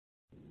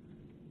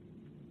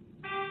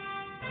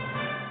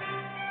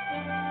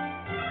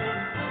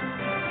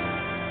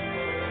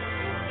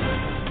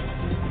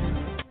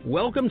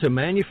Welcome to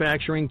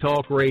Manufacturing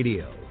Talk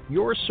Radio,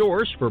 your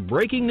source for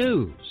breaking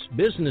news,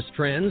 business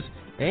trends,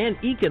 and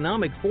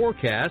economic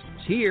forecasts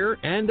here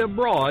and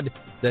abroad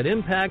that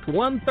impact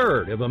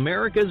one-third of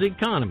America's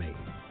economy.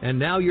 And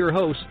now your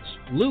hosts,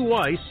 Lou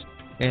Weiss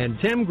and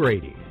Tim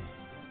Grady.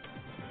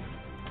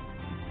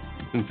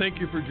 And thank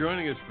you for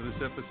joining us for this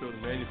episode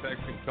of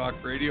Manufacturing Talk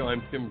Radio.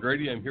 I'm Tim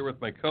Grady. I'm here with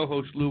my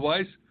co-host, Lou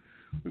Weiss.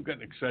 We've got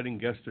an exciting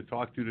guest to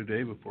talk to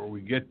today. Before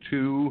we get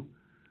to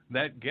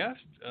that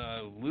guest,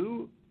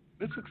 Lou,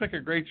 this looks like a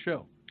great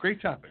show.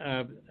 Great topic.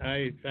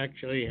 I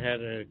actually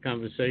had a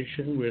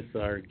conversation with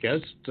our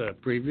guest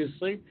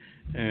previously,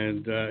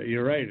 and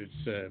you're right.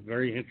 It's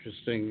very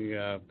interesting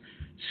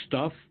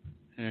stuff,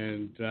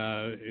 and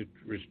it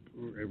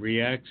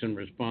reacts and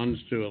responds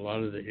to a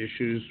lot of the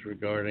issues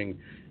regarding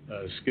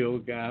skill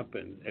gap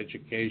and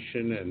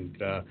education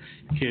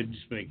and kids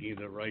making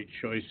the right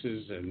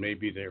choices, and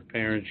maybe their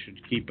parents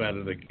should keep out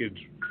of the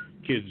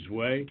kids'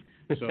 way.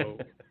 So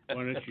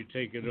why don't you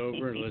take it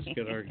over and let's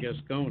get our guest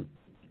going.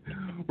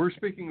 We're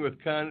speaking with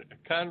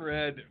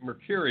Conrad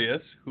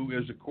Mercurius, who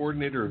is a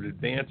coordinator of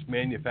advanced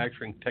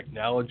manufacturing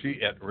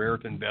technology at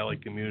Raritan Valley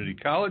Community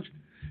College.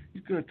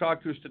 He's going to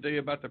talk to us today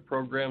about the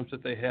programs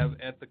that they have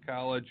at the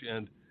college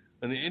and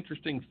an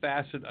interesting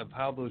facet of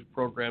how those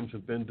programs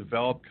have been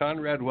developed.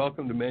 Conrad,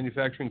 welcome to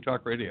Manufacturing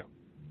Talk Radio.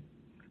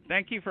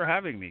 Thank you for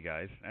having me,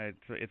 guys.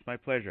 It's my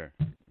pleasure.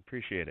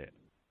 Appreciate it.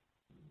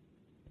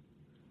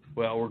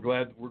 Well, we're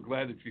glad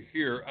that you're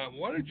here.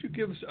 Why don't you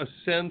give us a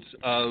sense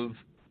of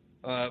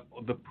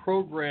the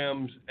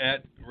programs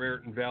at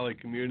Raritan Valley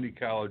Community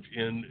College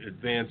in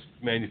advanced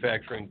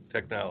manufacturing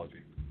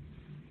technology?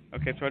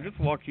 Okay, so I'll just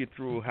walk you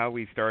through how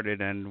we started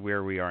and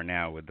where we are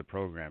now with the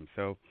program.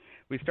 So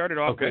we started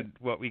off with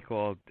what we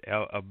called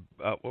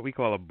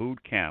a boot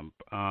camp.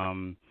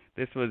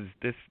 This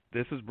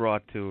was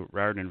brought to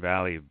Raritan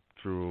Valley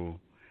through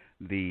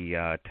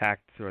the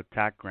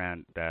TAC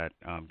grant that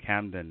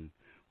Camden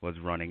was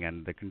running,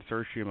 and the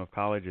consortium of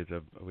colleges,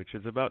 which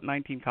is about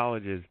 19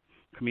 colleges,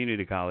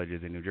 community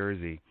colleges in New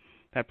Jersey,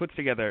 that puts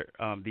together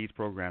these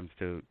programs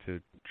to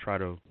try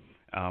to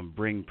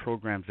bring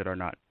programs that are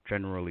not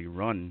generally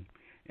run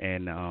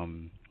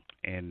in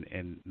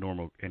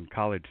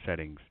college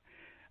settings.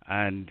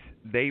 And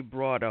they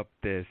brought up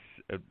this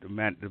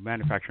the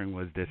manufacturing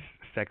was this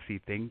sexy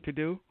thing to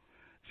do,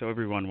 so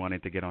everyone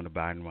wanted to get on the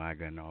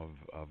bandwagon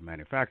of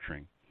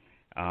manufacturing.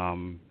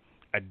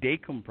 A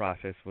DACOM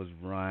process was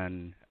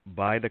run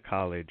by the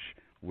college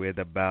with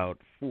about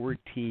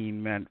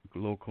 14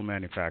 local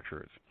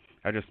manufacturers.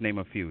 I'll just name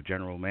a few.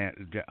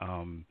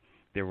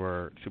 There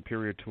were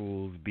Superior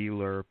Tools,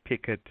 Beeler,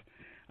 Pickett,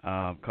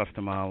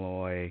 Custom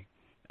Alloy,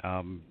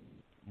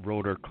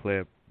 Rotor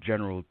Clip,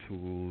 General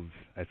Tools.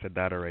 I said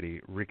that already.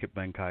 Rickett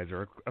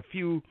Benckiser. A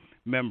few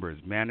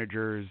members,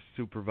 managers,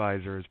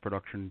 supervisors,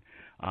 production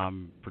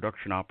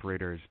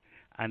operators,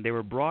 and they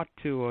were brought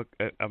to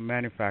a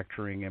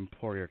manufacturing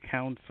employer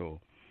council,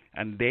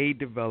 and they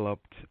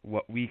developed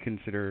what we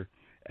consider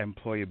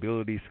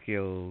employability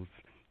skills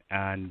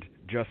and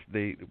just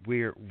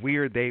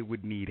where they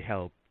would need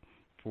help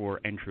for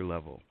entry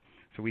level.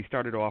 So we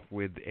started off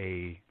with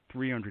a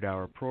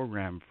 300-hour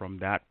program from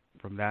that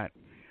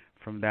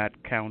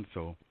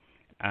council,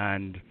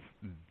 and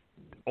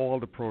all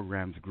the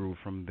programs grew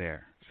from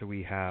there. So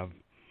we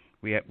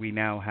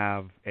now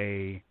have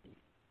a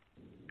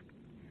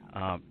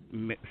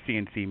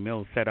CNC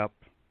mill setup,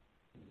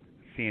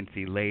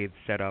 CNC lathe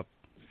setup,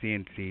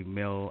 CNC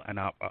mill and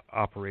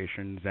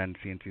operations, and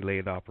CNC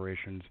lathe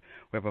operations.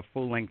 We have a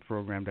full-length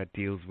program that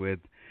deals with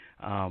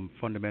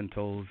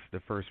fundamentals. The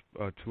first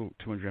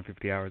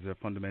 250 hours of a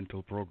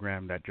fundamental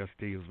program that just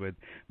deals with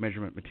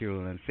measurement,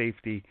 material, and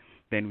safety.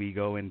 Then we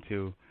go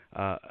into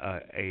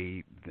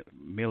a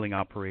milling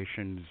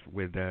operations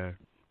with a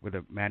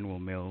manual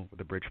mill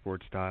with a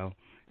Bridgeport style,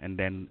 and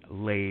then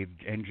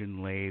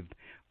engine lathe,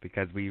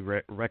 because we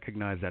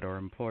recognize that our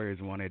employers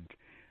wanted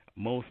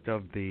most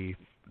of the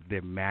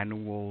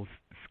manual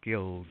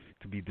skills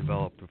to be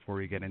developed before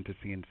we get into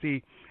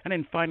CNC. And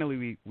then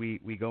finally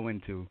we go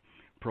into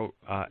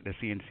the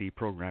CNC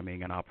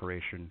programming and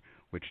operation,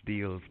 which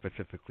deals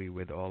specifically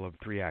with all of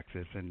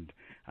 3-axis and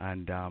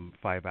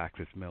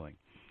 5-axis milling.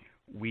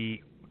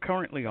 We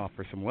currently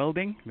offer some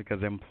welding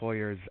because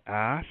employers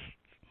ask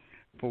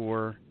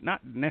for,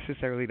 not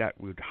necessarily that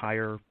we'd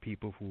hire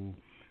people who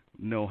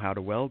know how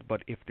to weld,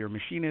 but if they're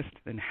machinists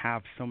and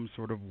have some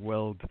sort of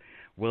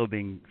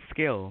welding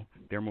skill,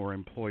 they're more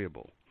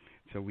employable.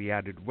 So we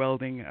added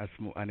welding,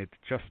 and it's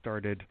just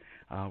started.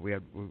 We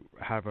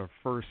have our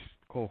first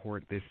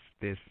cohort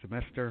this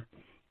semester.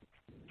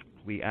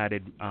 We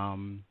added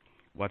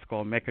what's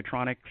called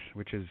mechatronics,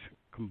 which is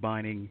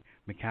combining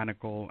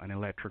mechanical and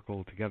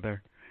electrical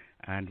together,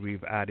 and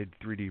we've added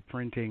 3D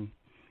printing,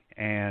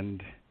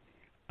 and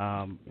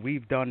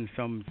we've done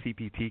some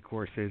CPT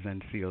courses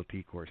and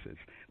CLT courses,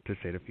 to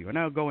say a few. And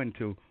I'll go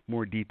into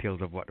more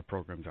details of what the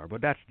programs are,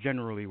 but that's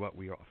generally what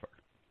we offer.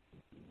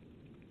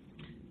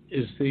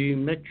 Is the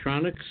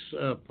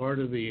Mechatronics part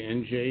of the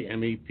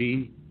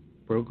NJMEP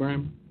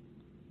program?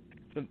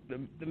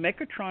 The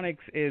mechatronics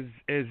is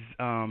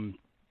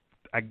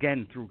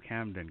again through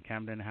Camden.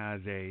 Camden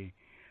has a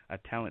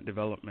talent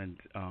development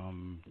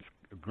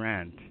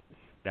grant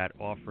that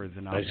offers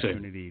an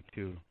opportunity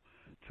to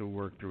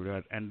work through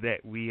that, and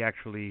that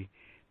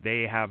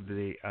they have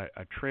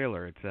a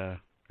trailer.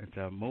 It's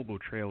a mobile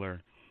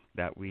trailer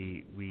that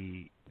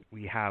we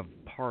have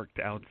parked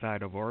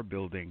outside of our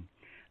building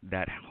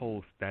that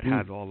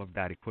has all of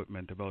that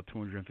equipment, about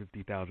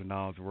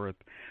 $250,000 worth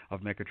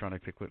of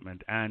mechatronics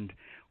equipment. And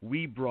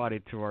we brought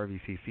it to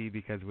RVCC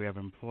because we have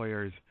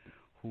employers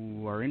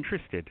who are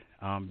interested,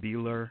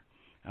 Beeler,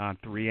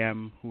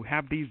 3M, who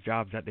have these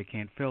jobs that they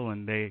can't fill,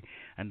 and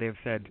they've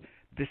said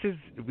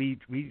we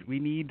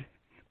need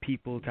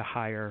people to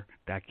hire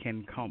that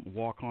can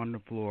walk on the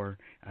floor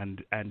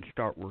and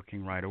start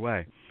working right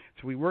away.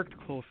 So we worked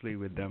closely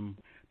with them,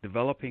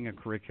 developing a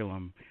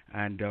curriculum,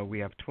 and we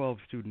have 12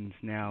 students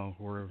now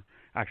who are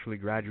actually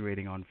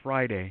graduating on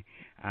Friday,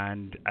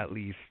 and at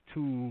least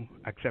 2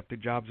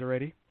 accepted jobs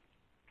already.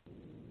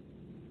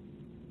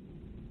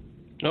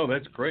 Oh,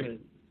 that's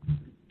great.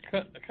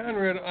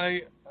 Conrad,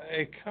 I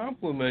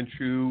compliment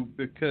you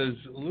because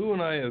Lou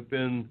and I have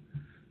been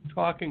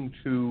talking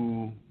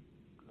to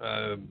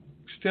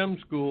STEM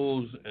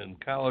schools and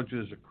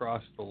colleges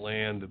across the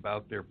land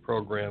about their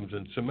programs,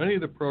 and so many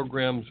of the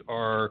programs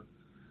are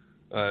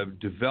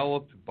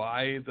developed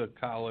by the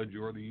college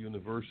or the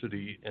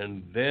university,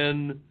 and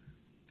then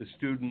the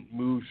student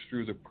moves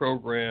through the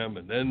program,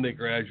 and then they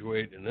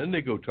graduate, and then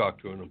they go talk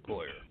to an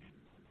employer.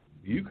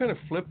 You kind of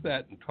flipped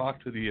that and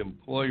talked to the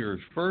employers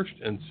first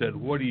and said,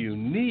 what do you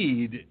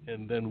need?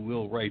 And then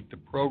we'll write the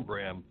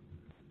program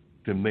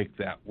to make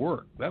that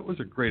work. That was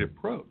a great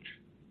approach.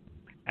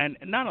 And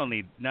not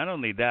only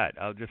that,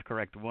 I'll just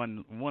correct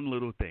one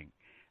little thing.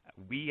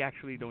 We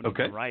actually don't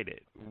even write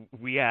it.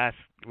 We ask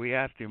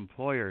the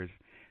employers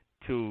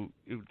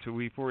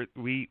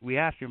we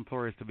ask the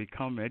employers to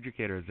become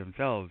educators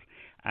themselves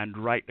and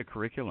write the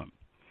curriculum.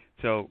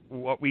 So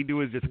what we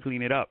do is just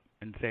clean it up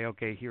and say,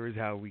 okay,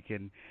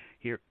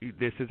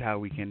 this is how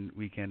we can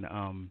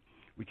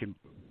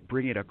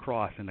bring it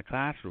across in the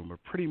classroom. Or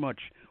pretty much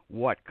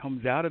what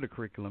comes out of the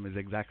curriculum is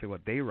exactly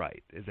what they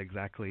write, is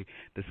exactly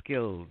the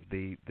skills,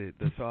 the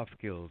soft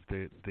skills,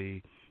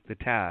 the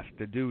tasks,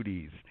 the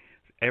duties.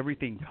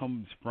 Everything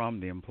comes from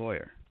the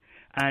employer.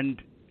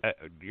 And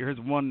here's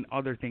one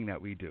other thing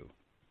that we do.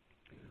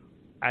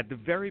 At the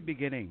very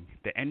beginning,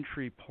 the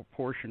entry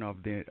portion of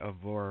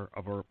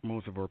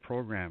most of our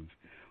programs,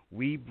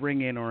 we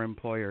bring in our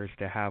employers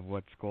to have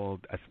what's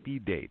called a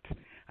speed date,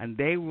 and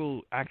they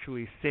will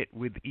actually sit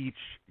with each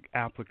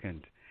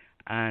applicant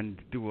and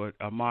do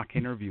a mock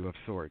interview of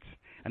sorts,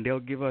 and they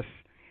give us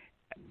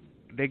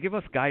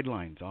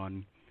guidelines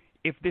on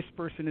if this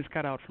person is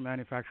cut out for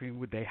manufacturing,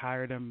 would they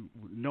hire them,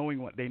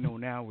 knowing what they know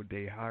now, would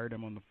they hire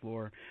them on the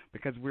floor?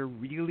 Because we're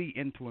really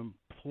into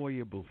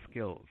employable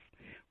skills.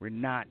 We're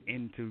not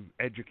into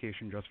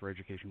education just for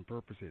education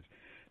purposes.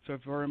 So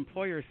if our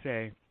employers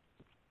say,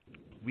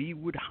 we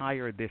would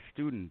hire this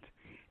student,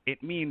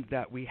 it means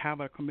that we have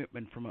a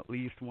commitment from at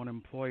least one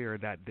employer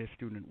that this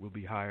student will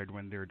be hired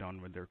when they're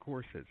done with their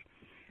courses.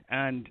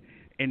 And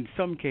in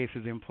some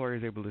cases, the employer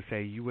is able to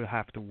say, you will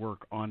have to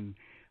work on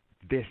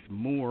this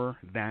more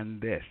than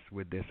this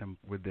with this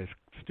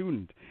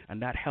student,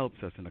 and that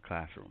helps us in the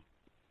classroom.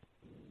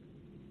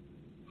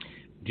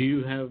 Do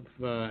you have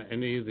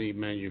any of the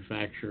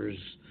manufacturers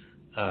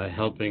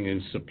helping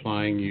and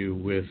supplying you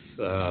with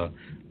the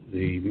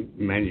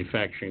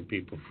manufacturing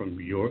people from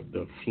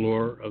the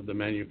floor of the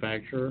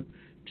manufacturer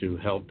to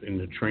help in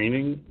the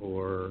training,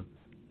 or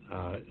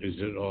is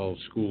it all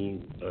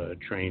school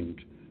trained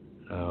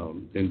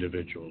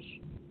individuals?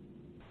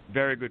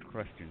 Very good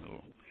question,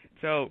 Lou.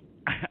 So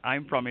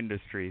I'm from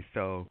industry,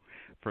 so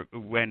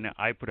when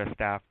I put a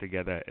staff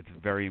together, it's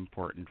very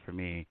important for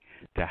me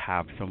to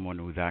have someone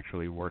who's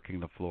actually working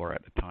the floor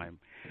at the time.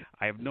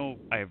 I have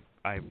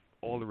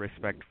all the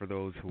respect for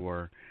those who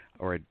are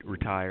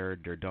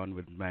retired, they're done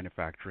with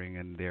manufacturing,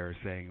 and they're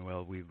saying,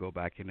 well, we go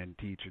back in and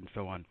teach and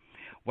so on.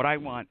 What I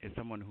want is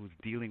someone who's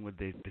dealing with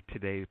the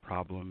today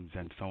problems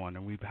and so on.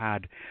 And we've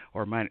had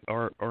our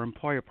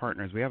employer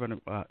partners. We have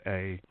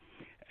a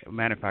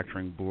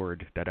manufacturing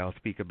board that I'll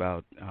speak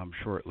about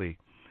shortly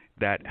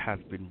that has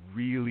been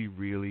really,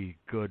 really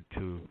good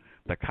to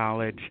the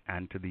college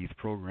and to these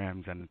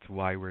programs, and it's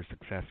why we're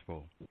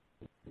successful.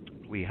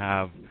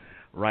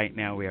 Right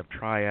now we have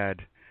Triad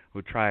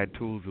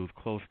Tools, who's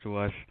close to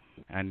us,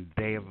 and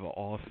they have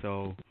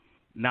also,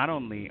 not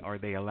only are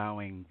they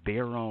allowing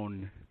their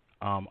own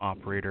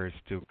operators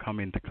to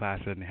come into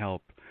class and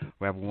help.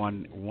 We have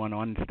one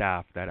on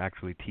staff that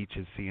actually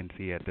teaches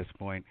CNC at this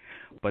point,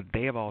 but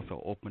they have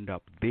also opened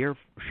up their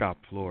shop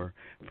floor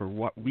for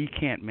what we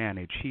can't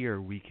manage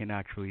here. We can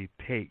actually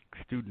take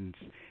students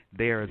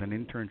there as an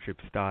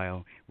internship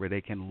style where they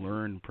can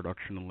learn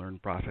production and learn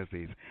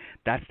processes.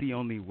 That's the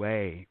only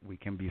way we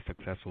can be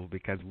successful,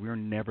 because we're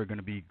never going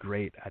to be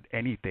great at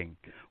anything.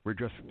 We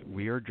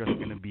are just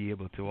going to be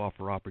able to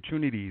offer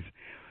opportunities,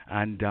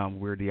 and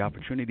where the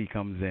opportunity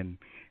comes in,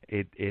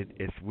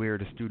 it's where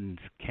the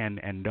students can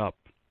end up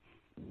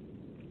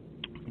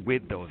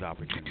with those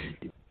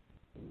opportunities.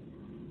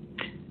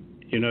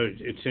 You know,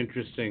 it's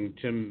interesting.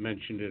 Tim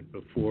mentioned it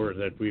before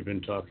that we've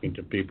been talking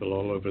to people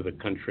all over the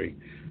country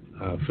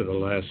for the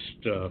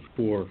last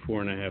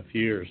 4.5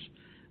 years,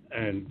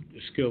 and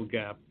skill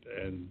gap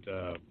and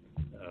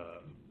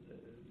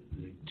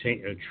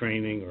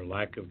training or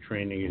lack of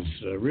training is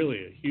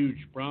really a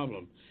huge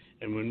problem.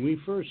 And when we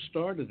first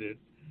started it,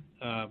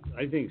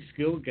 I think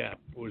skill gap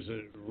was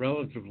a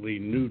relatively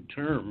new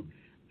term,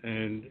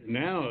 and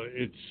now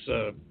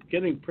it's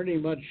getting pretty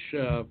much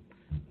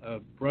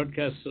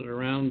broadcasted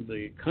around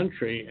the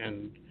country,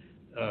 and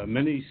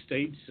many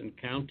states and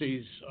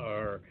counties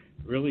are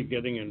really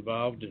getting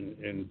involved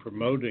in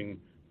promoting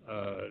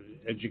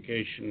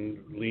education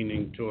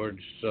leaning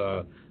towards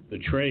the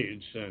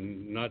trades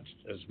and not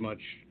as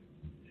much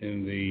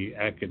in the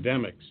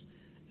academics.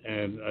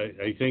 And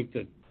I think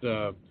that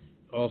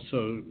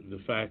also the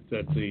fact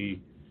that the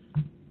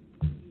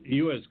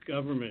U.S.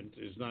 government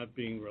is not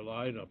being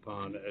relied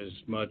upon as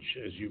much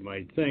as you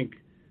might think,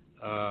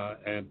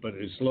 but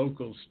it's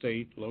local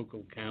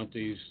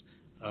counties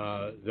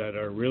that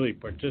are really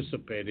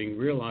participating,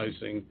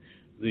 realizing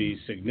the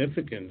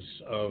significance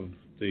of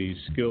the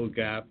skill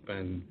gap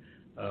and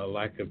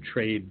lack of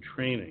trade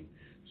training.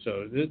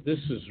 So this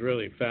is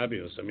really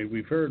fabulous. I mean,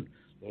 we've heard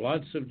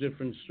lots of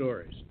different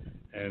stories,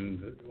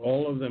 and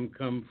all of them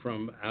come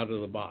from out of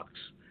the box.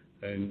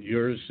 And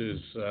yours is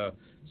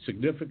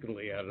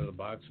significantly out of the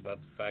box about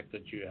the fact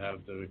that you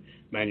have the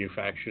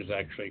manufacturers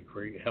actually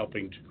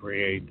helping to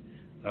create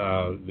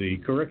the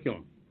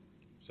curriculum,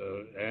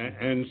 so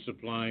and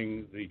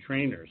supplying the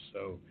trainers.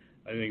 So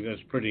I think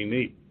that's pretty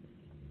neat.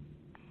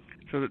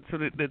 So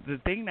the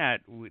thing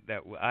that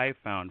I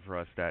found for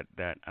us that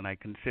and I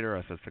consider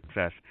us a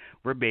success.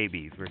 We're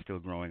babies. We're still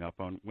growing up.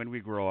 When we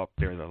grow up,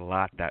 there's a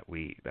lot that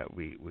we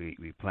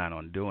plan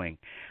on doing,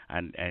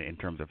 and in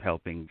terms of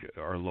helping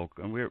our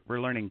local. And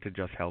we're learning to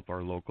just help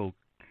our local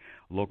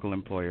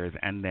employers,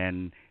 and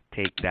then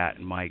take that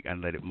and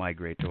let it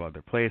migrate to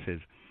other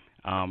places.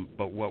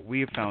 But what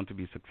we have found to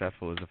be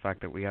successful is the fact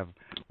that we have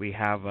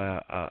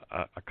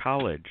a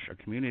college, a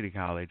community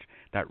college,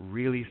 that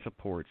really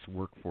supports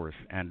workforce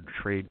and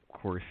trade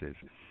courses.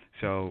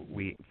 So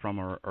from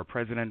our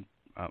president,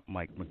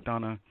 Mike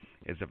McDonough,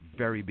 is a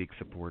very big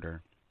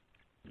supporter.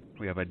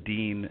 We have a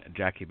dean,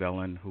 Jackie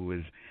Bellin, who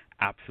is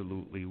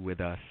absolutely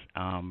with us,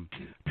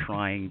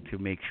 trying to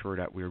make sure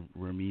that we're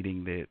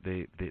meeting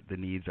the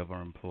needs of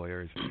our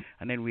employers.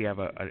 And then we have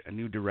a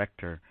new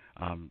director,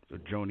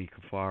 Joni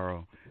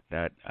Cafaro,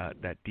 that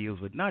deals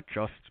with not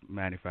just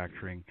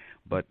manufacturing,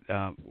 but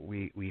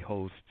we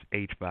host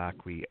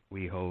HVAC,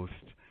 we host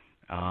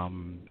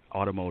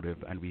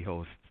automotive, and we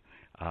host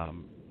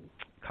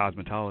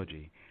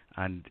cosmetology.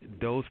 And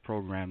those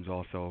programs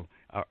also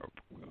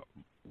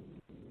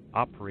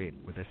operate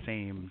with the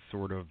same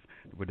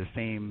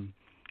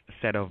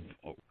set of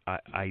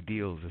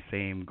ideals, the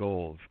same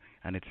goals,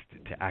 and it's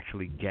to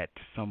actually get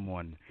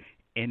someone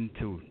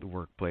into the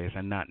workplace,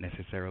 and not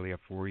necessarily a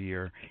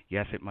 4-year.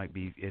 Yes, it might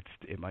be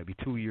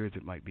 2 years,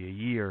 it might be a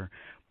year,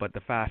 but the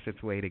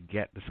fastest way to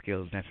get the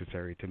skills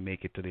necessary to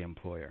make it to the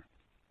employer.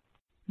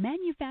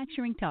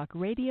 Manufacturing Talk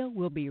Radio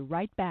will be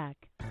right back.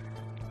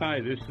 Hi,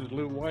 this is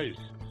Lou Weiss.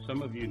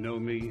 Some of you know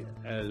me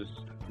as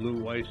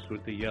Lou Weiss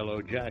with the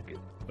yellow jacket,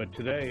 but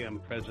today I'm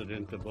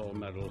president of All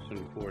Metals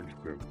and Forge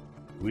Group.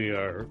 We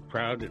are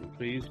proud and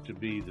pleased to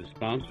be the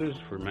sponsors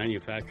for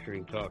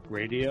Manufacturing Talk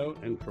Radio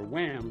and for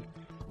WHAM,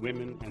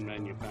 Women in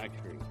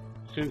Manufacturing,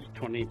 since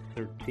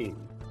 2013.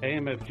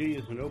 AMFG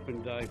is an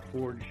open die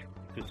forge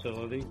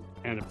facility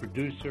and a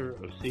producer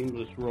of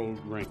seamless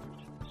rolled rings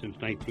since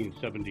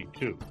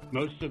 1972.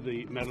 Most of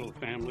the metal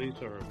families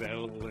are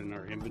available in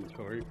our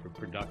inventory for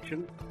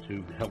production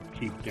to help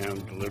keep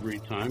down delivery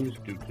times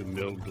due to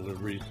mill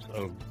deliveries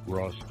of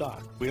raw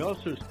stock. We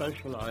also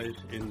specialize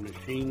in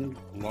machined,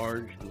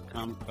 large, and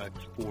complex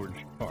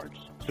forged parts.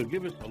 So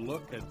give us a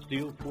look at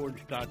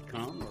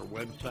steelforge.com, our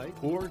website,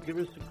 or give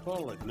us a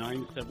call at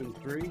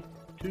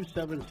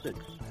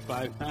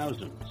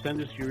 973-276-5000.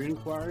 Send us your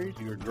inquiries,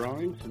 your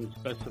drawings, and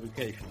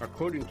specifications. Our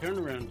quoting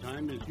turnaround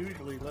time is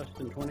usually less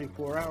than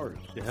 24 hours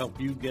to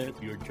help you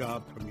get your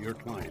job from your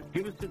client.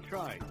 Give us a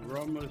try. We're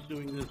almost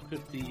doing this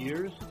 50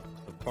 years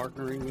of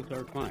partnering with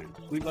our clients.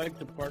 We'd like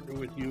to partner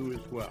with you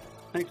as well.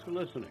 Thanks for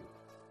listening.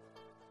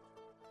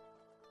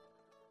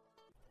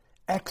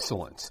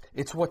 Excellence.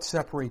 It's what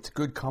separates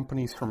good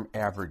companies from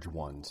average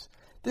ones.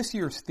 This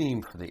year's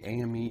theme for the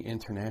AME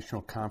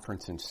International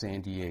Conference in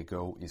San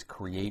Diego is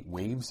Create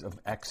Waves of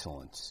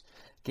Excellence.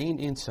 Gain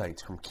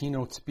insights from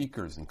keynote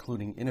speakers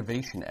including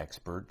innovation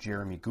expert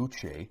Jeremy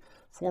Gucci,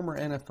 former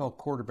NFL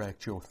quarterback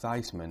Joe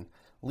Theismann,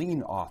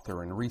 lean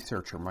author and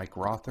researcher Mike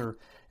Rother,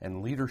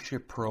 and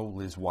leadership pro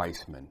Liz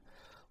Weissman.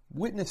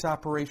 Witness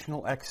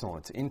operational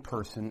excellence in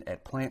person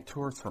at plant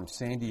tours from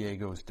San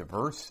Diego's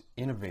diverse,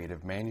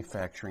 innovative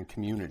manufacturing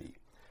community.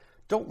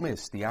 Don't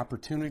miss the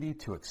opportunity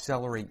to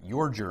accelerate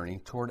your journey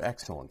toward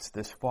excellence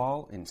this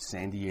fall in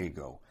San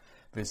Diego.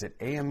 Visit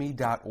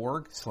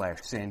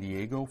ame.org/San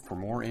Diego for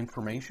more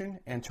information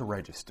and to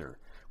register.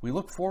 We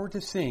look forward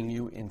to seeing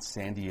you in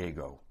San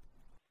Diego.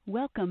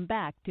 Welcome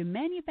back to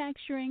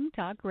Manufacturing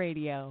Talk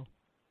Radio.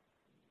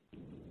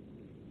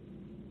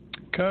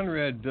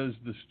 Conrad, does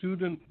the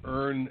student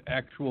earn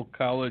actual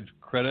college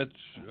credits,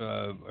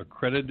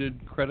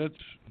 accredited credits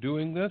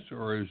doing this,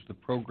 or is the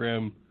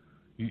program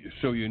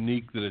so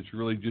unique that it's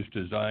really just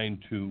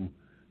designed to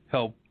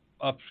help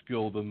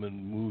upskill them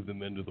and move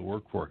them into the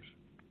workforce?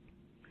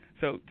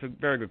 So it's a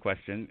very good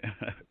question,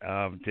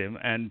 Tim.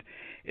 And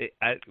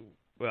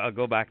I'll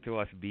go back to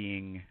us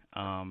being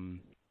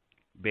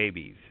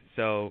babies.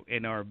 So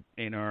in our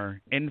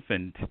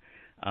infant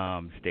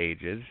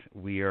stages,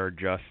 we are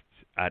just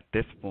at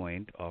this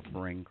point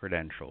offering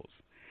credentials.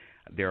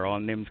 They're all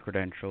NIMS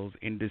credentials,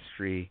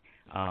 industry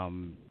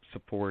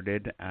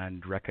supported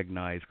and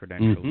recognized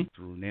credentials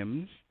through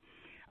NIMS.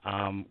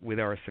 With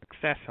our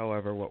success,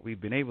 however, what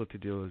we've been able to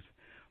do is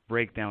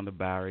break down the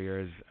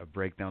barriers,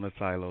 break down the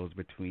silos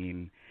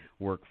between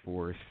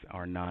workforce,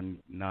 our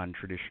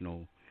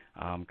non-traditional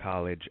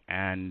college,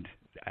 and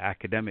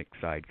academic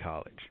side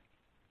college.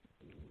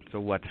 So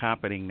what's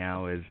happening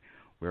now is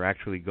we're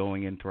actually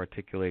going into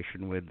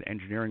articulation with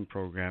engineering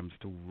programs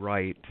to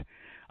write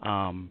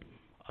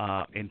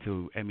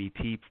into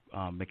MET,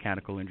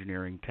 mechanical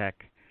engineering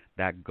tech,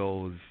 that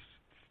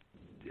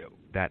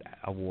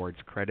awards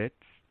credits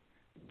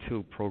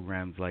to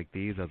programs like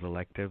these as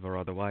elective or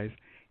otherwise.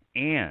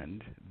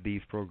 And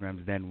these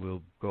programs then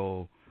will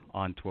go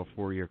on to a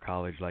four-year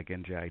college like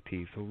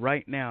NJIT. So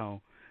right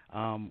now,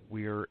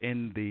 we are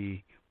in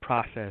the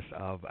process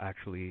of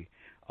actually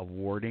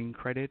awarding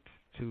credits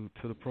to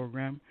the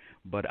program,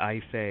 but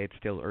I say it's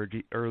still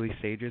early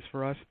stages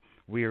for us.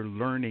 We are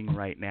learning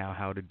right now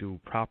how to do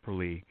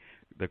properly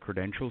the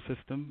credential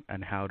system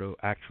and how to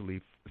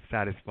actually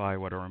satisfy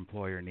what our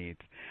employer needs.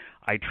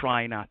 I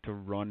try not to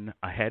run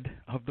ahead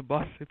of the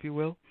bus, if you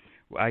will.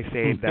 I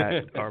say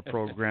that our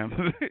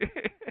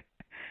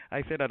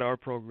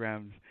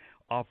programs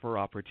offer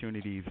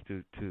opportunities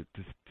to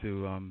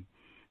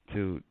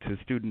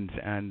students,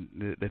 and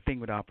the thing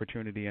with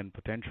opportunity and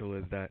potential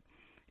is that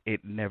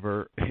it's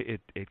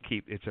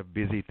a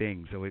busy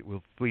thing, so it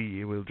will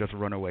flee, it will just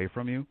run away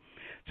from you.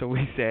 So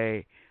we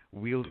say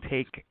we'll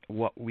take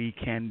what we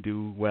can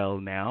do well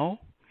now,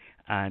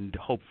 and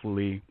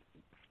hopefully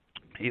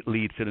it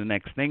leads to the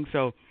next thing.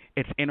 So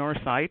it's in our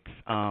sights.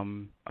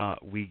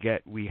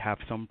 We have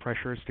some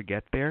pressures to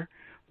get there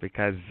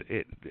because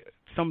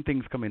some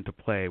things come into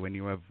play when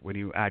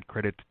you add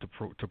credits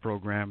to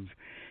programs.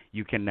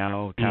 You can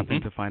now tap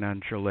into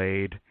financial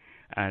aid,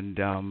 and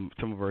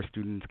some of our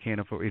students can't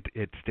afford it.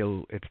 It's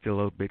still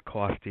a bit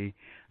costly.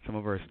 Some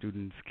of our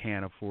students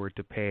can't afford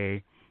to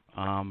pay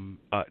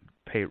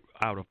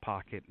out of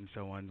pocket and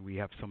so on. We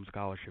have some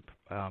scholarship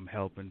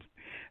help, and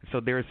so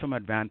there are some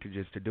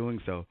advantages to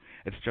doing so.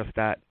 It's just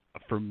that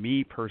for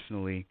me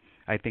personally,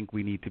 I think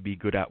we need to be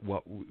good at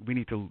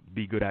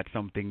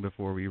something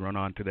before we run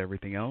on to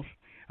everything else,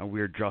 and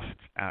we're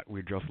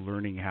just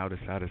learning how to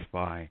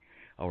satisfy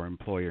our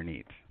employer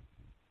needs.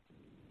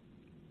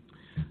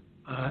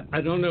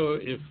 I don't know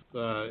if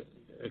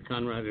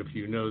Conrad, if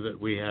you know that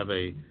we have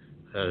a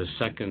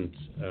second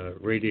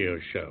radio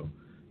show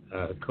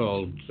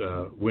called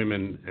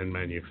Women and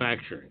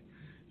Manufacturing.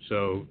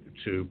 So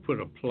to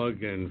put a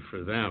plug in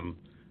for them,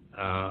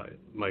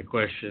 my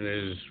question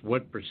is,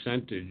 what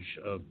percentage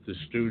of the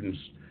students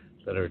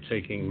that are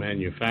taking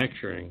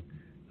manufacturing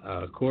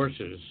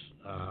courses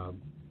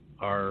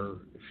are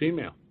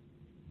female?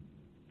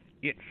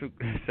 Yeah,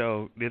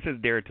 so this is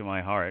dear to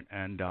my heart,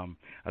 and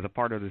as a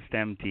part of the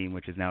STEM team,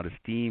 which is now the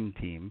STEAM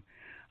team,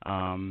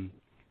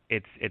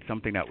 it's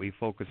something that we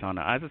focus on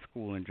as a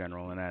school in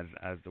general and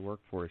as the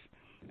workforce.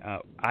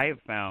 I have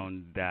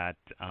found that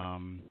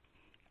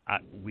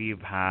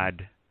we've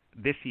had,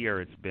 this year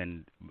it's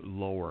been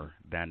lower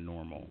than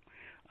normal.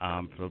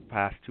 For the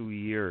past 2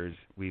 years,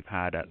 we've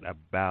had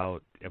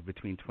about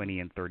between 20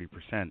 and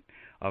 30%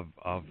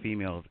 of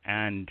females,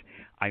 and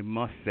I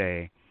must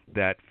say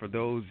that for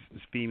those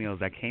females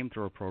that came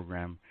through our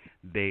program,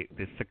 the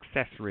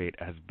success rate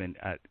has been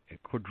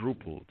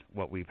quadrupled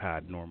what we've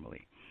had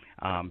normally.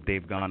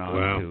 They've gone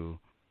on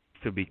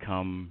to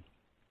become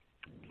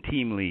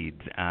team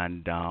leads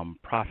and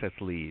process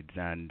leads,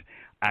 and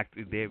I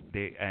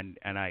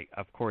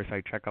of course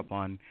I check up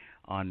on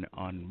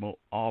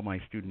all my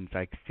students.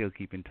 I still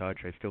keep in touch.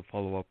 I still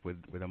follow up with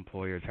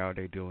employers, how are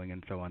they doing,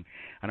 and so on.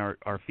 And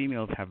our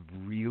females have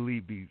really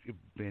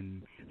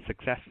been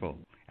successful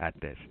at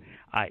this.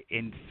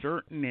 In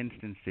certain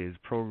instances,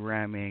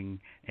 programming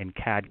and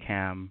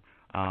CAD/CAM,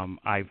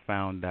 I've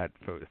found that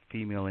for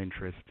female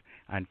interest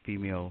and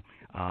female,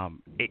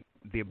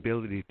 the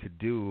ability to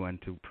do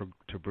and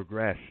to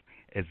progress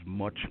is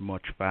much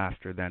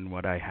faster than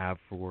what I have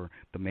for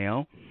the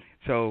male.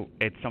 So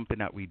it's something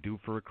that we do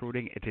for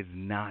recruiting. It is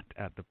not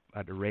at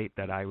the rate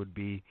that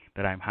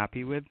I'm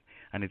happy with,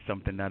 and it's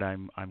something that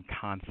I'm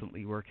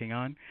constantly working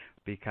on,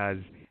 because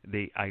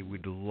I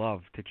would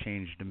love to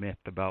change the myth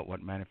about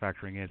what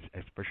manufacturing is,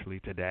 especially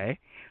today,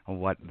 and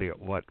what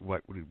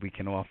we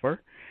can offer.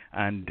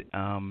 And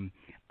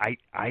I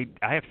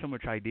have so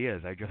much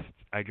ideas.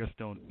 I just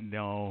don't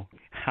know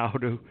how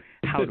to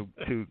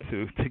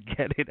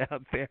get it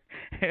out there.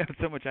 I have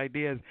so much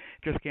ideas,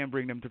 just can't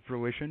bring them to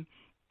fruition.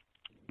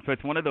 So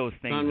it's one of those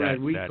things Conrad,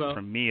 that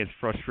for me is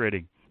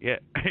frustrating. Yeah,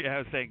 I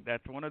was saying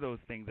that's one of those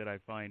things that I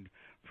find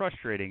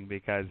frustrating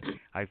because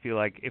I feel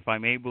like if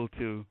I'm able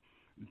to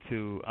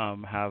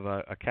have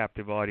a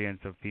captive audience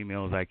of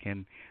females, I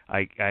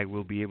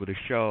will be able to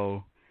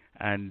show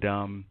and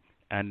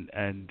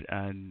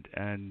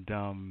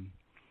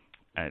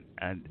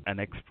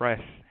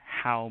express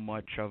how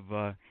much of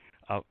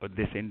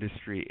this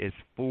industry is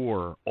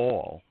for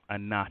all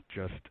and not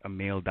just a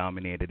male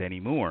dominated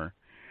anymore.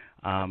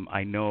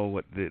 I know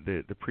what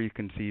the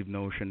preconceived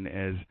notion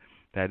is,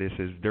 that this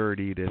is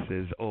dirty, this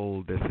is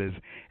old,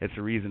 it's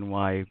the reason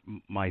why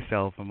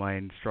myself and my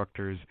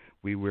instructors,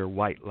 we wear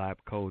white lab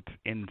coats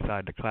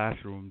inside the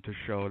classroom to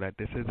show that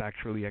this is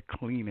actually a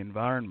clean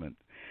environment.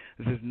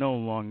 This is no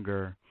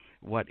longer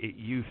what it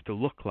used to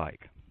look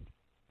like.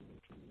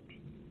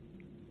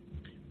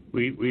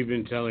 We've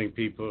been telling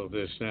people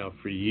this now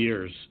for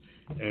years,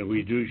 and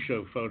we do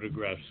show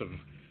photographs of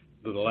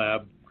the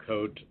lab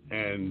coat,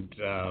 and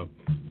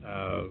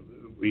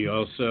we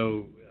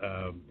also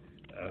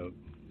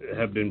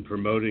have been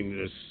promoting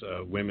this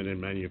Women in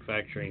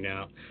Manufacturing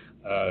now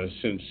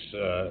since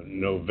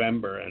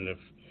November, and if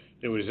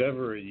there was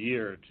ever a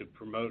year to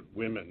promote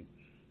women,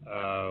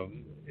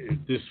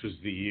 this was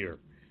the year.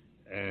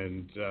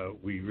 And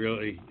we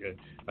really,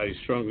 I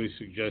strongly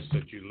suggest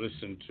that you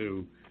listen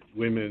to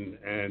Women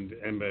and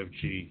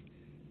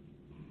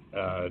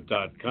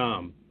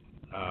MFG.com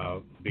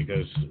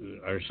because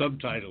our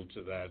subtitle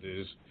to that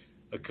is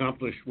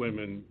Accomplished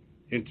Women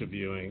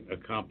Interviewing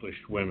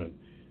Accomplished Women.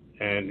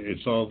 And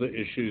it's all the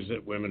issues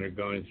that women are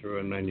going through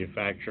in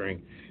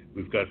manufacturing.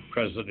 We've got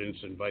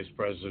presidents and vice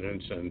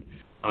presidents and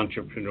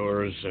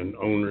entrepreneurs and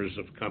owners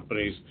of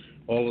companies.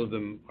 All of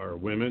them are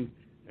women.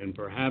 And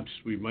perhaps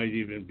we might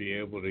even be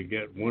able to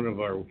get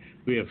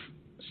we have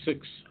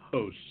 6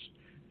 hosts,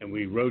 and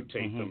we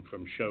rotate them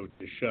from show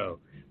to show.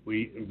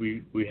 We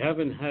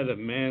haven't had a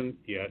man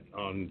yet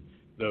on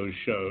those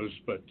shows,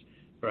 but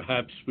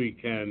perhaps we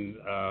can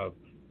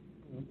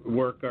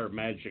work our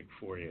magic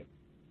for you.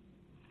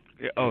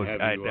 Oh,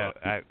 that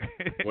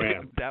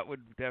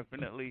would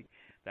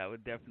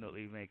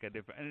definitely make a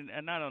difference,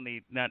 and not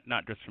only not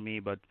just for me,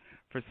 but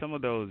for some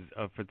of those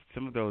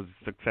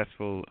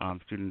successful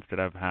students that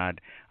I've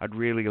had. I'd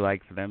really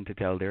like for them to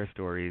tell their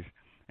stories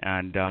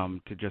and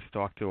to just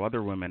talk to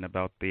other women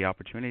about the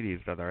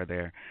opportunities that are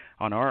there.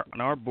 On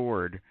our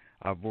board,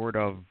 a board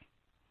of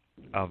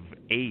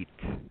 8,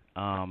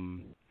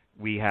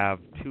 we have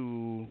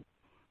 2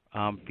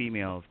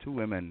 females, 2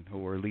 women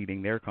who are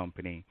leading their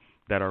company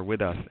that are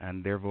with us,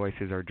 and their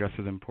voices are just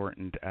as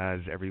important as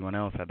everyone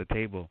else at the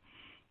table.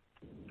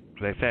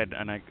 As I said,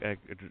 and I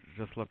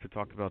just love to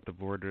talk about the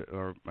board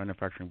or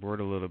manufacturing board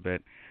a little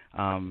bit.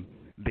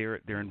 Their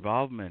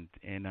involvement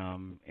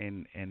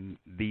in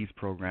these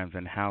programs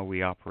and how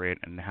we operate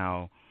and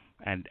how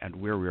and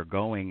where we're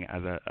going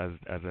as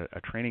a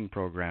training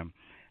program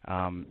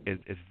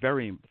is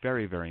very,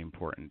 very, very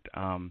important.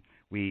 I'll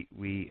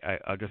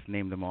just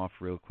name them off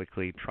real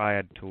quickly.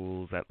 Triad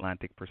Tools,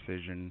 Atlantic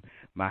Precision,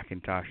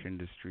 Macintosh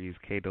Industries,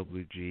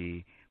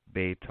 KWG,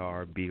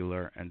 Baytar,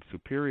 Beeler, and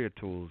Superior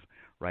Tools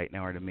right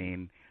now are the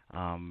main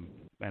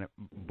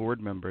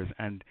board members.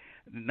 And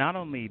not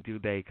only do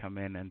they come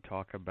in and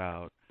talk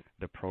about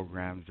the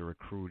programs, the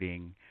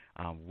recruiting,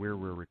 where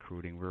we're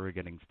recruiting, where we're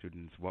getting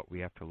students, what we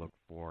have to look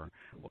for,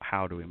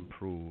 how to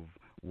improve,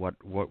 what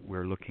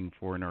we're looking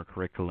for in our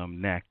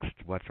curriculum next,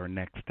 what's our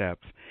next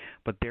steps.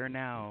 But they're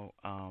now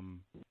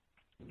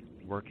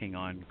working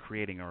on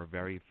creating our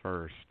very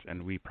first,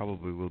 and we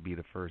probably will be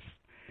the first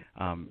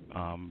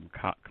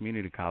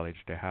community college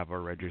to have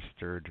our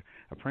registered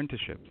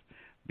apprenticeships,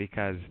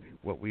 because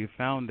what we've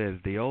found is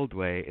the old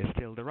way is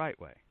still the right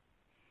way.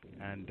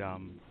 And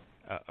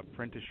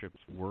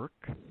apprenticeships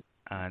work,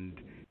 and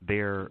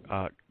they're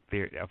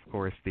of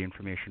course, the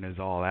information is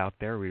all out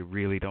there. We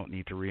really don't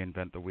need to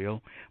reinvent the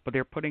wheel. But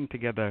they're putting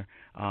together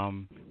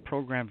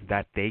programs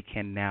that they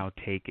can now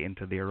take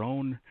into their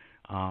own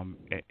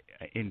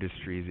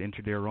industries,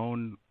 into their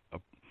own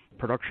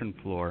production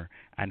floor,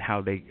 and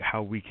how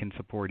we can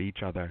support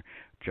each other.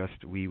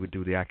 Just we would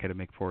do the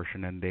academic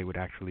portion, and they would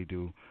actually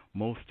do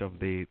most of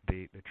the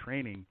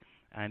training.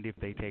 And if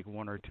they take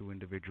 1 or 2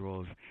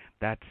 individuals,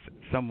 that's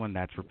someone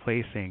that's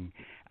replacing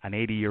an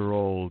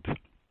 80-year-old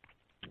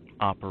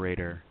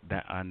operator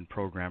and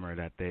programmer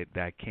that they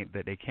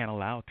can't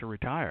allow to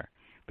retire,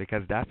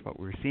 because that's what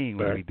we're seeing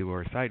when we do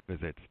our site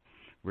visits.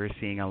 We're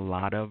seeing a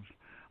lot of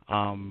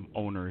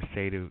owners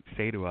say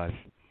to us,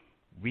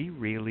 we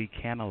really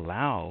can't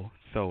allow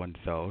so and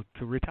so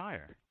to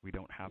retire. We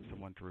don't have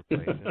someone to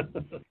replace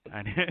him,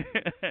 and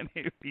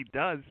if he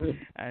does,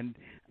 and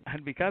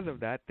And because of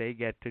that, they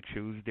get to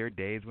choose their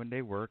days when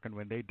they work and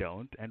when they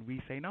don't, and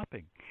we say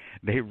nothing.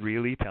 They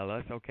really tell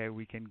us, okay,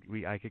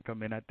 I can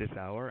come in at this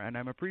hour, and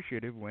I'm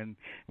appreciative when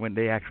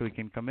they actually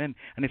can come in.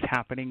 And it's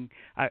happening.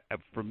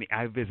 For me,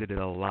 I visited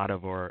a lot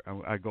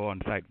I go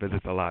on site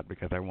visits a lot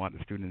because I want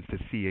the students to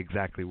see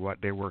exactly what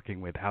they're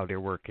working with, how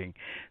they're working,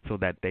 so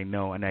that they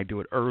know. And I do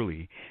it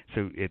early,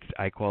 so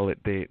I call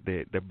it the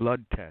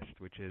blood test,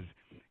 which is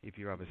if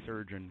you have a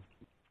surgeon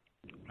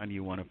and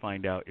you want to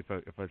find out if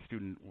a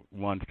student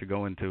wants to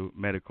go into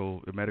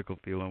the medical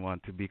field and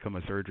want to become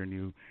a surgeon,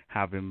 you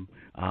have him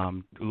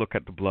look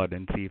at the blood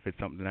and see if it's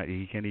something that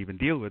he can even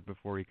deal with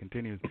before he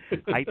continues.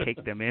 I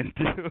take them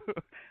into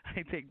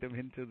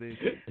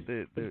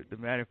the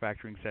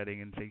manufacturing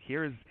setting and say,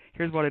 here's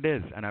what it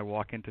is, and I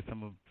walk into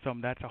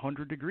some that's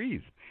 100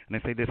 degrees, and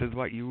I say, this is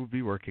what you will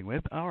be working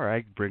with. Or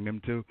I bring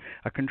them to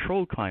a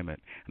controlled climate,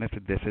 and I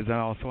said, this is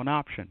also an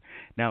option.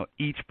 Now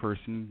each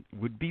person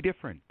would be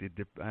different,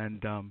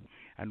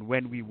 and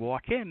when we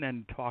walk in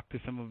and talk to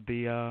some of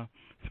the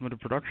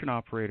production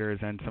operators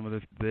and some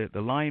of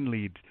the line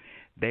leads,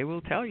 they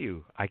will tell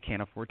you, I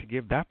can't afford to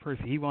give that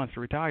person. He wants to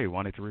retire. He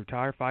wanted to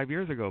retire 5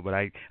 years ago, but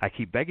I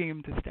keep begging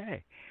him to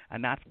stay,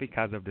 and that's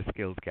because of the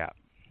skills gap.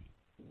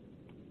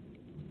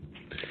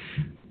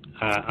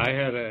 I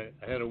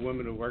had a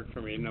woman who worked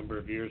for me a number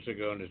of years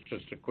ago, and it's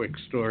just a quick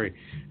story.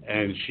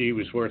 And she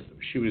was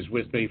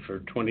with me for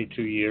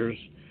 22 years,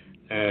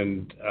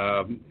 and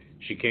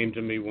she came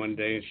to me one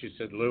day and she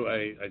said, Lou,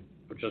 I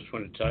just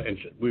want to tell you,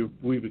 and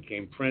we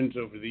became friends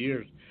over the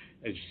years.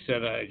 And she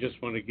said, I just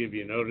want to give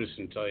you notice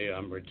and tell you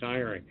I'm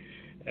retiring.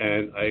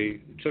 And I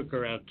took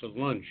her out to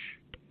lunch,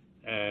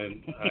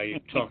 and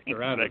I talked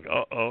her out of it.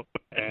 Uh-oh.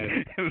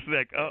 And it was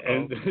like, uh-oh.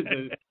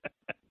 And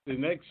the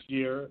next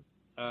year,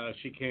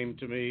 she came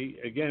to me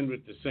again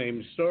with the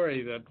same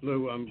story that,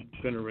 Lou, I'm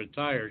going to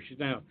retire. She's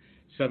now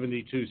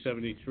 72,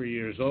 73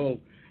 years old.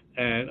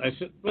 And I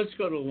said, let's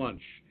go to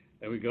lunch.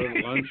 And we go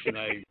to lunch, and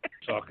I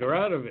talk her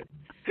out of it.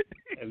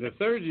 And the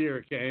third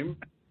year came,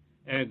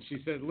 and she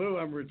said, Lou,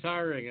 I'm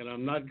retiring, and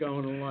I'm not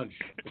going to lunch.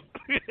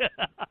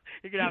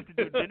 You're going to have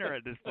to do dinner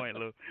at this point,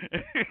 Lou.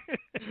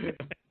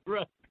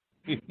 Right.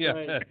 Yeah.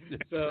 Right.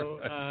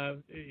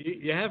 So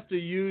you have to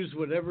use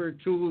whatever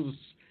tools,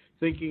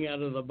 thinking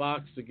out of the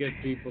box, to get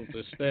people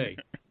to stay.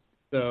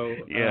 So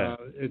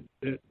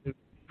it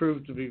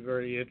proved to be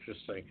very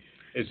interesting.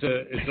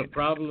 It's a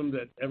problem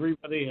that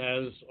everybody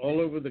has all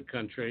over the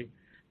country.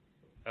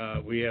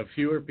 We have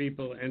fewer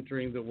people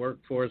entering the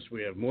workforce.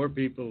 We have more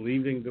people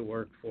leaving the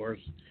workforce,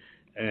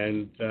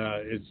 and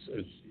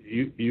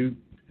you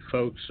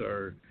folks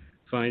are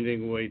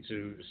finding a way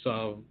to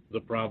solve the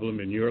problem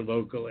in your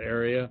local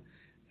area,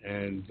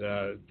 and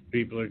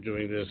people are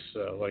doing this.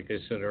 Like I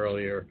said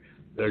earlier,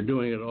 they're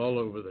doing it all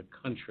over the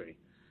country.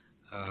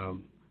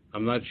 I'm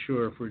not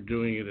sure if we're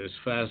doing it as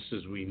fast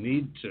as we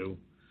need to,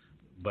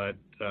 but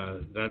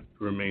that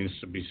remains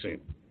to be seen.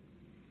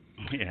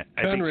 Yeah,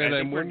 Conrad,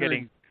 I'm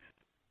wondering.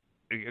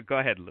 Go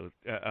ahead, Lou.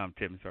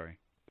 Tim, sorry.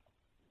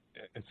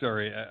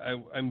 Sorry,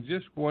 I'm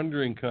just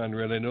wondering,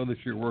 Conrad, I know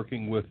that you're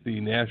working with the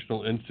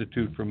National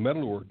Institute for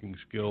Metalworking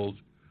Skills.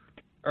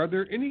 Are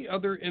there any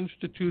other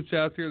institutes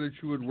out there that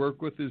you would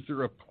work with? Is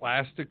there a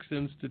plastics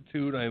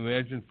institute? I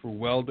imagine for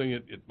welding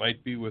it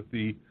might be with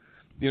the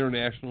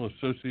International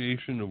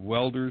Association of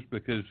Welders,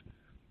 because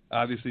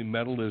obviously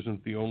metal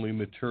isn't the only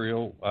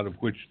material out of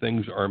which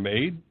things are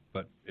made,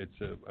 but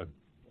it's a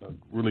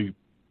really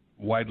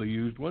widely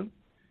used one.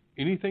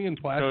 Anything in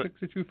plastics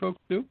that you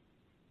folks do?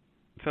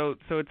 So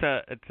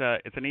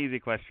it's an easy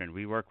question.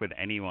 We work with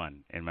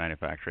anyone in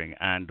manufacturing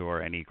and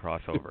or any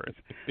crossovers.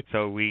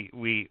 So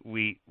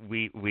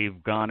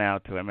we've gone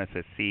out to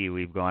MSSC.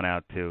 We've gone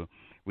out to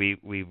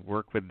we've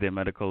worked with the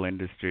medical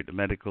industry, the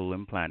medical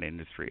implant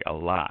industry a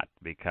lot,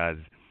 because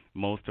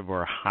most of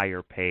our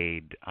higher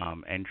paid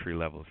entry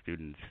level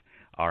students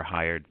are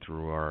hired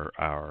through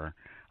our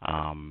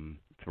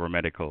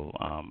medical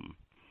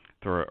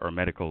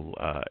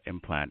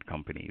implant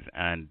companies,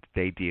 and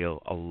they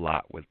deal a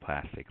lot with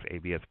plastics,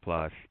 ABS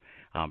Plus,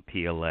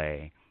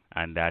 PLA,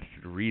 and that's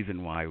the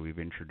reason why we've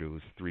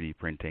introduced 3D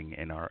printing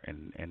in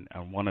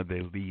one of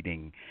the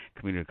leading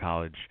community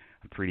college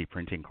 3D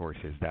printing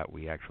courses that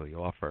we actually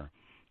offer.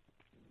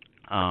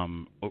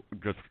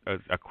 Just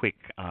a quick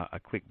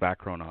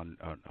background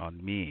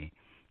on me.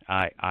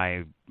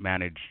 I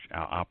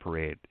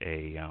operate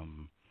a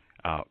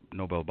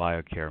Nobel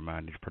Biocare,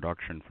 managed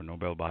production for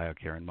Nobel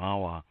Biocare in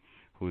Mahwah,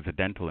 who's a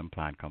dental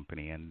implant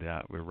company, and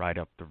we're right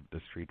up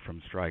the street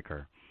from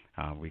Stryker.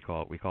 We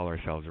call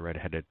ourselves the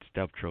red-headed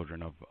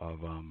stepchildren of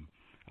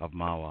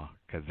Mahwah,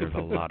 because there's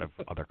a lot of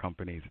other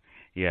companies,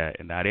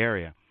 in that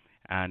area.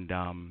 And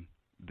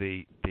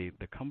the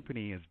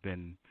company has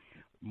been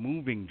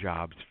moving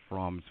jobs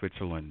from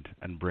Switzerland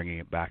and bringing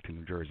it back to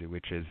New Jersey,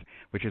 which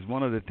is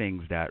one of the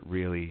things that I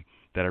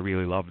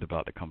really loved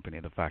about the company.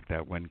 The fact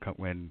that when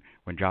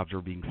jobs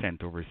were being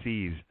sent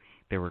overseas,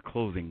 they were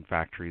closing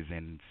factories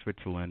in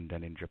Switzerland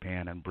and in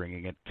Japan and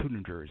bringing it to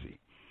New Jersey.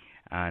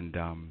 And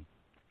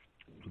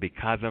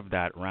because of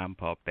that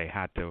ramp up, they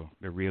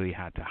really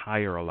had to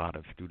hire a lot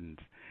of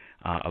students,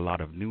 a lot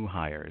of new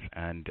hires,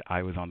 and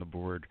I was on the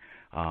board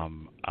of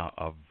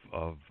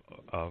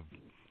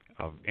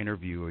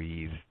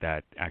interviewees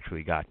that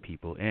actually got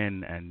people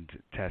in and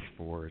test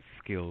for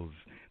skills,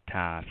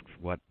 tasks,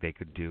 what they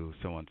could do,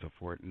 so on and so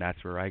forth. And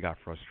that's where I got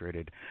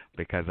frustrated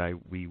because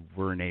we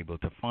weren't able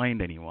to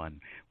find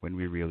anyone when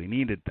we really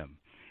needed them.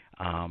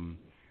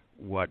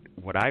 What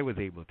I was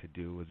able to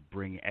do was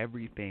bring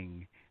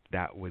everything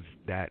that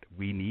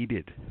we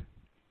needed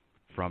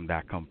from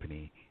that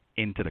company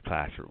into the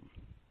classroom.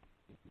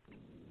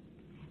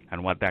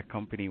 And what that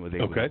company was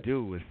able to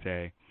do was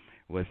say,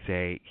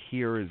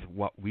 here is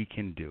what we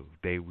can do.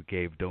 They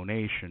gave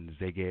donations.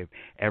 They gave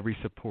every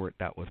support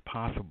that was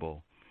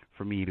possible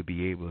for me to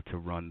be able to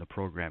run the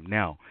program.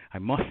 Now, I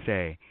must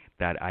say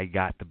that I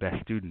got the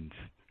best students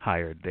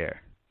hired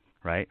there,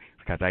 right?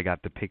 Because I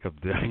got to pick up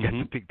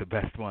the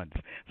best ones.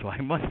 So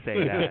I must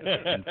say that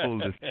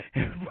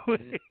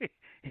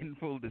in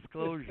full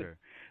disclosure.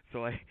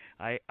 So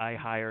I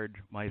hired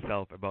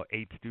myself about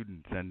 8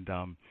 students, and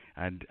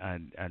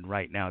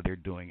right now they're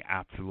doing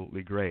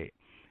absolutely great.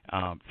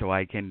 So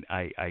I can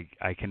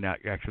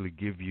actually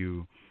give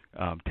you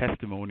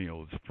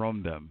testimonials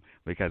from them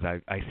because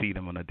I see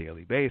them on a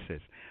daily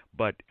basis.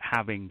 But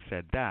having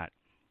said that,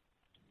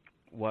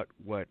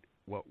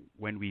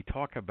 when we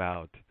talk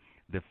about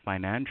the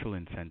financial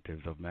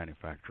incentives of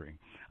manufacturing,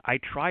 I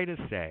try to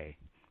say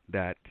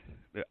that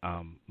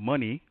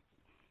money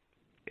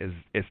is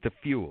the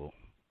fuel.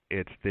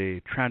 It's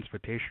the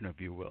transportation, if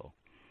you will.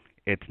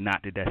 It's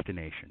not the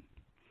destination,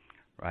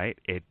 right?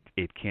 It's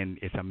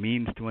a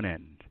means to an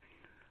end.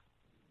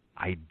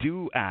 I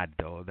do add,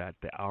 though, that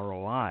the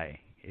ROI,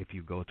 if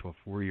you go to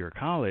a 4-year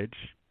college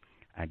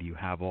and you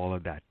have all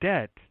of that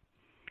debt,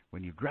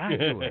 when you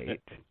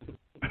graduate,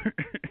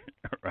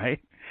 right?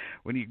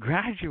 When you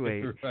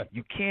graduate, right.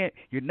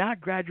 you're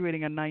not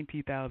graduating on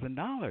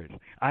 $90,000.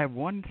 I have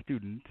one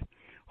student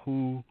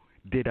who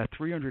did a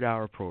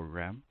 300-hour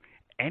program,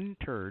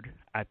 entered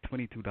at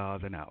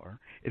 $22 an hour,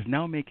 is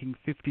now making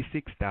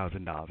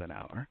 $56,000 an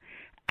hour,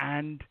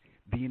 and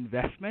the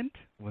investment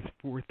was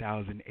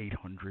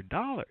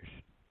 $4,800.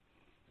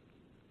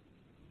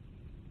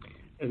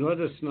 And let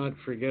us not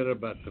forget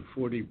about the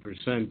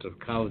 40% of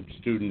college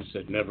students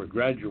that never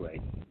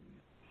graduate.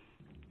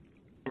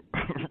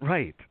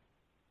 Right.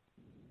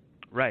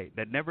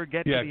 That never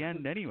get to the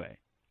end anyway.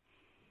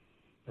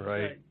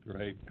 Right.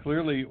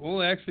 Clearly,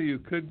 well, actually, you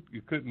could.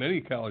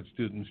 Many college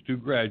students do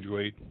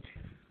graduate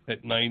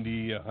at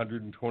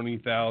 $90,000,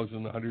 $120,000,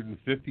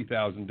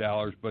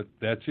 $150,000, but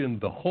that's in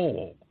the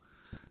hole.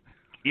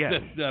 Yes.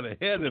 That's not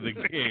ahead of the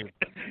game.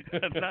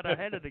 That's not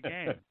ahead of the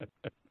game.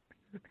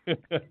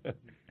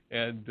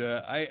 And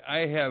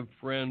I have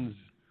friends,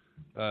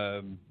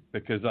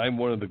 because I'm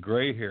one of the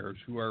gray hairs,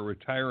 who are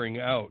retiring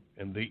out,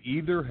 and they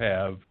either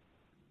have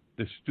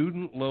the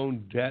student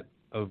loan debt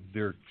of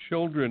their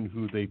children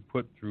who they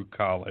put through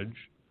college,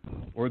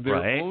 or their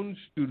own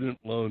student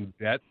loan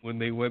debt when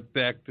they went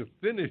back to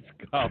finish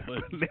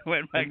college. And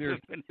they're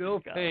still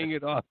paying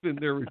it off in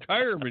their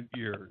retirement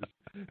years.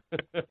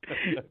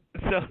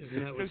 So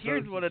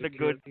here's one of the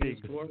good things.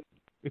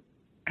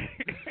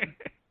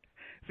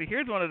 So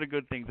here's one of the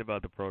good things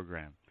about the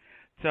program.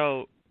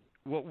 So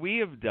what we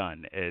have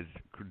done is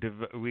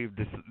we've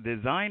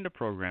designed a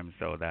program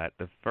so that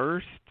the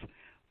first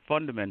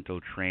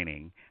fundamental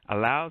training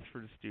allows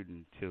for the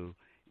student to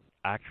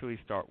actually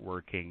start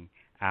working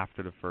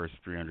after the first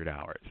 300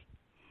 hours.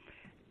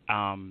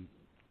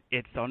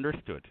 It's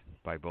understood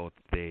by both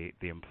the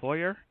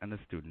employer and the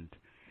student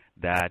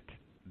that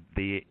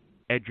the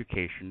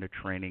education, the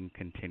training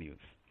continues.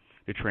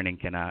 The training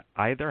can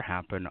either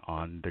happen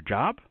on the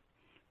job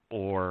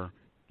or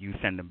you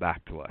send them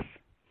back to us.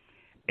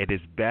 It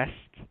is best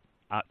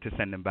to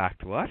send them back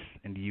to us,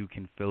 and you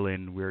can fill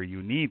in where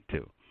you need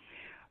to.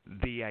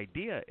 The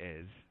idea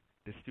is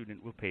the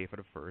student will pay for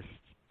the first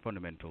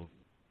fundamental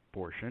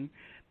portion.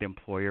 The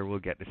employer will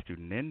get the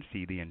student in,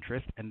 see the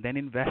interest, and then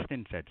invest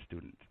in said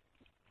student.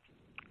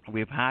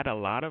 We've had a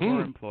lot of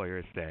our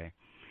employers say,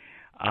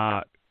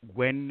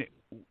 we've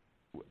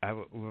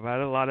had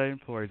a lot of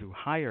employers who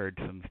hired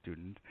some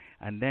students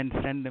and then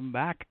send them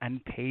back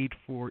and paid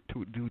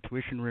to do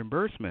tuition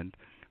reimbursement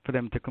for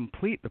them to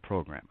complete the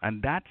program.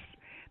 And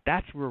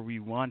that's where we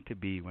want to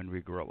be when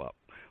we grow up.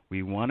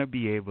 We want to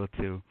be able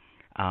to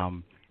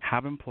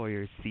have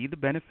employers see the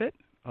benefit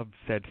of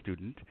said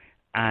student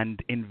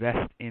and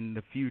invest in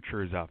the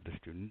futures of the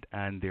student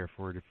and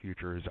therefore the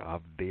futures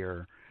of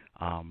their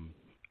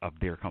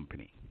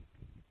company.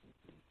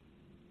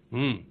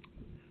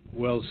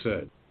 Well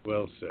said.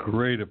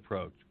 Great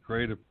approach.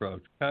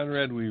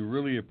 Conrad, we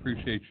really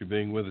appreciate you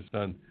being with us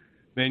on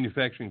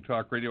Manufacturing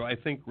Talk Radio. I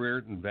think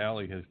Raritan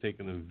Valley has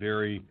taken a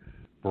very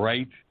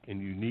bright and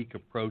unique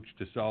approach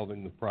to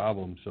solving the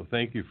problem, so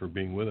thank you for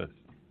being with us.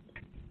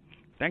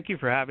 Thank you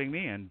for having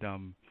me, and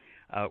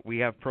we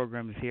have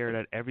programs here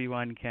that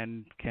everyone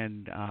can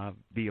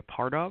be a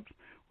part of.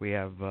 We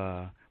have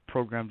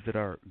programs that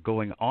are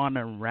going on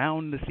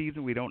around the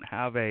season. We don't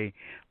have a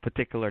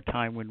particular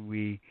time when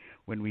we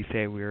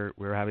say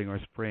we're having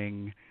our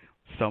spring,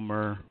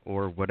 summer,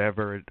 or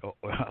whatever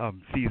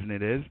season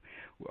it is.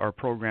 Our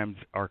programs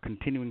are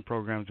continuing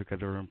programs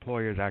because our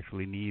employers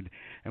actually need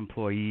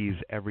employees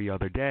every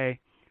other day.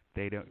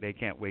 They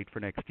can't wait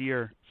for next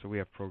year, so we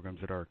have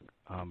programs that are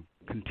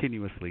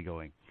continuously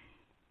going.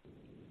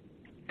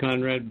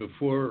 Conrad,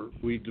 before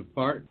we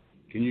depart,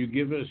 can you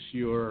give us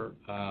your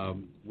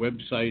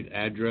website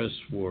address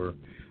for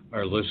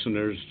our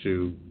listeners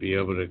to be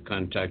able to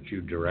contact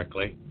you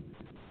directly?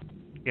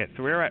 Yes,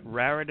 so we're at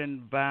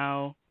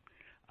RaritanVal.edu,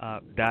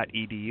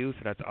 so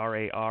that's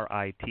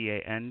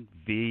RARITANV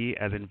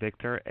as in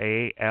Victor,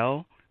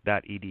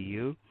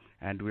 AL.edu,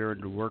 and we're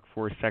in the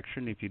workforce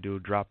section. If you do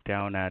drop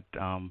down at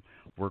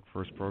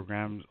workforce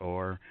programs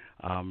or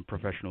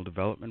professional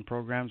development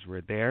programs,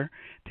 we're there.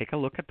 Take a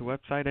look at the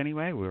website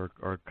anyway.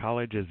 Our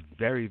college is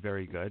very,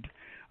 very good.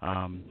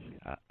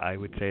 I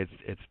would say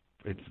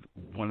it's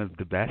one of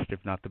the best, if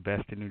not the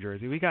best, in New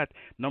Jersey. We got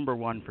number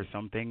one for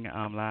something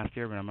last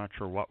year, but I'm not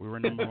sure what we were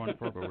number one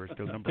for, but we're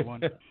still number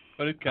one.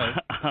 But it counts.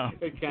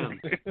 It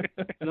counts.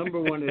 Number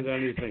one at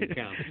anything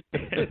counts.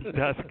 It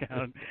does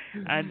count.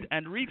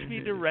 And reach me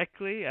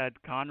directly at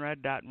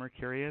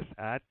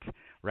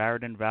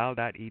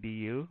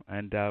conrad.mercurius@raritanval.edu,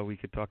 and we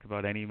could talk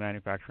about any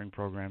manufacturing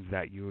programs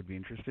that you would be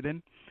interested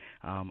in.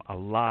 A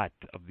lot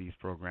of these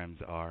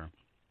programs are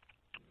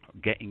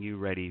getting you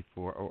ready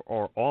for,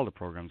 or all the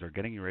programs are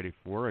getting you ready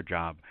for a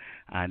job,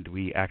 and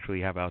we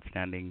actually have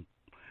outstanding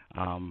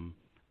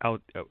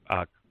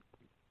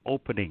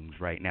openings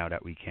right now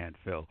that we can't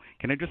fill.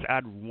 Can I just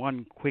add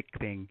one quick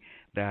thing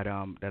that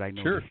I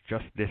noticed? Sure.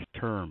 Just this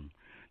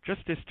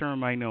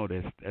term I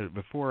noticed,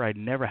 before I'd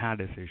never had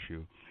this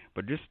issue,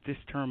 but just this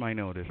term I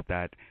noticed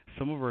that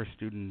some of our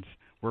students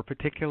were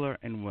particular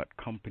in what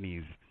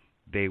companies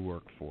they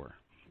work for,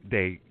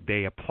 they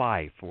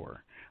apply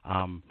for.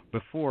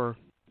 Before,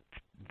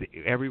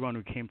 everyone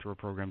who came to our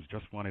programs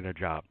just wanted a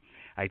job.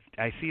 I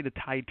see the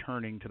tide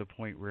turning to the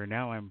point where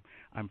now I'm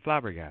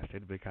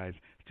flabbergasted because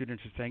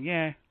students are saying,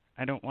 "Yeah,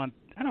 I don't want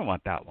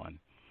that one.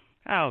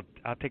 I'll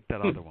take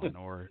that other one,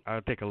 or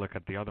I'll take a look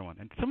at the other one."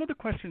 And some of the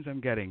questions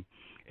I'm getting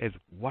is,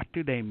 what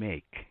do they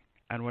make?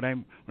 And what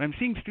I'm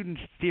seeing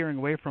students steering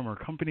away from are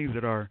companies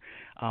that are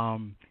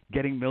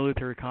getting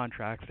military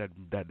contracts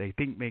that they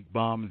think make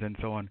bombs and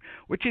so on,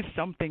 which is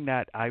something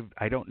that I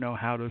don't know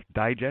how to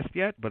digest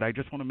yet, but I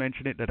just want to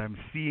mention it, that I'm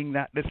seeing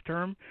that this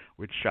term,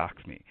 which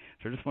shocks me.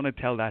 So I just want to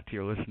tell that to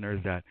your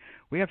listeners, that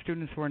we have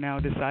students who are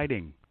now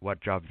deciding what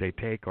jobs they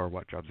take or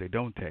what jobs they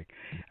don't take,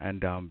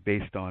 and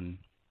based on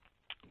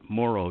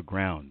moral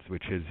grounds,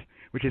 which is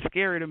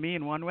scary to me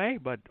in one way,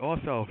 but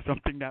also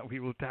something that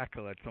we will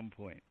tackle at some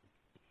point.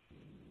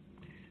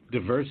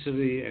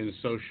 Diversity and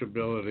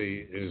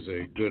sociability is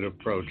a good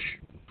approach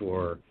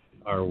for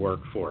our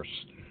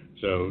workforce.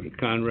 So,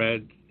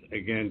 Conrad,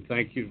 again,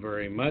 thank you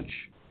very much.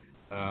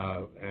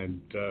 And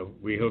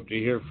we hope to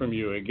hear from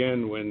you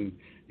again when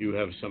you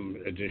have some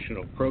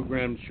additional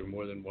programs. You're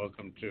more than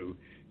welcome to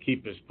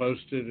keep us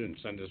posted and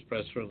send us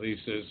press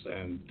releases,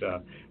 and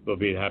we'll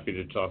be happy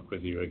to talk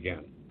with you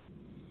again.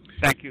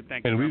 Thank you.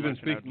 And very we've been much.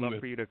 And I'd speaking love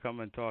with- for you to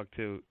come and talk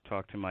to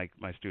my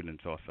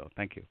students also.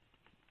 Thank you.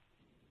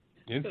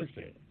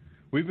 Interesting. Okay.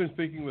 We've been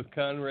speaking with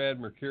Conrad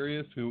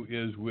Mercurius, who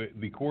is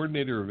the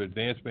coordinator of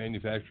Advanced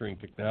Manufacturing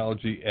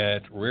Technology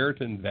at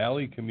Raritan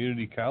Valley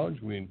Community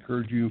College. We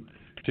encourage you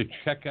to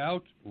check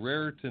out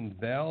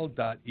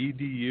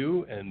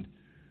raritanval.edu and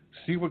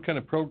see what kind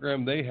of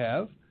program they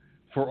have.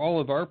 For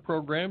all of our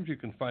programs, you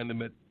can find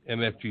them at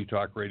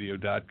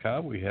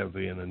mfgtalkradio.com. We have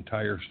an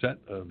entire set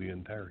of the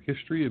entire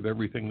history of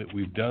everything that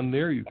we've done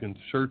there. You can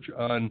search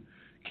on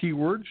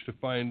keywords to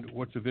find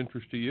what's of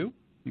interest to you.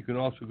 You can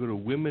also go to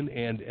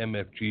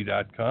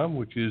womenandmfg.com,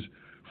 which is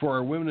for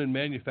our Women in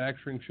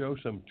Manufacturing show,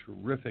 some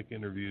terrific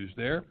interviews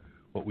there,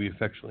 what we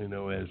affectionately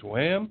know as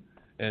WHAM.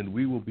 And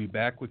we will be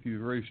back with you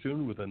very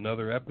soon with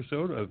another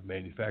episode of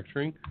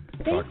Manufacturing Talk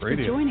Radio. Thanks for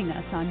joining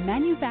us on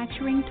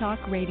Manufacturing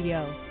Talk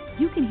Radio.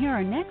 You can hear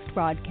our next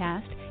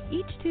broadcast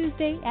each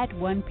Tuesday at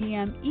 1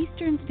 p.m.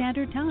 Eastern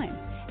Standard Time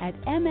at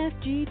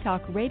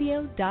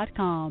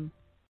mfgtalkradio.com.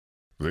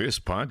 This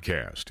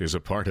podcast is a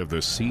part of the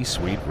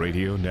C-Suite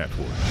Radio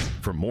Network.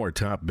 For more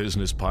top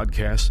business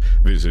podcasts,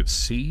 visit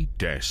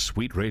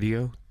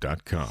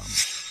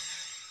c-suiteradio.com.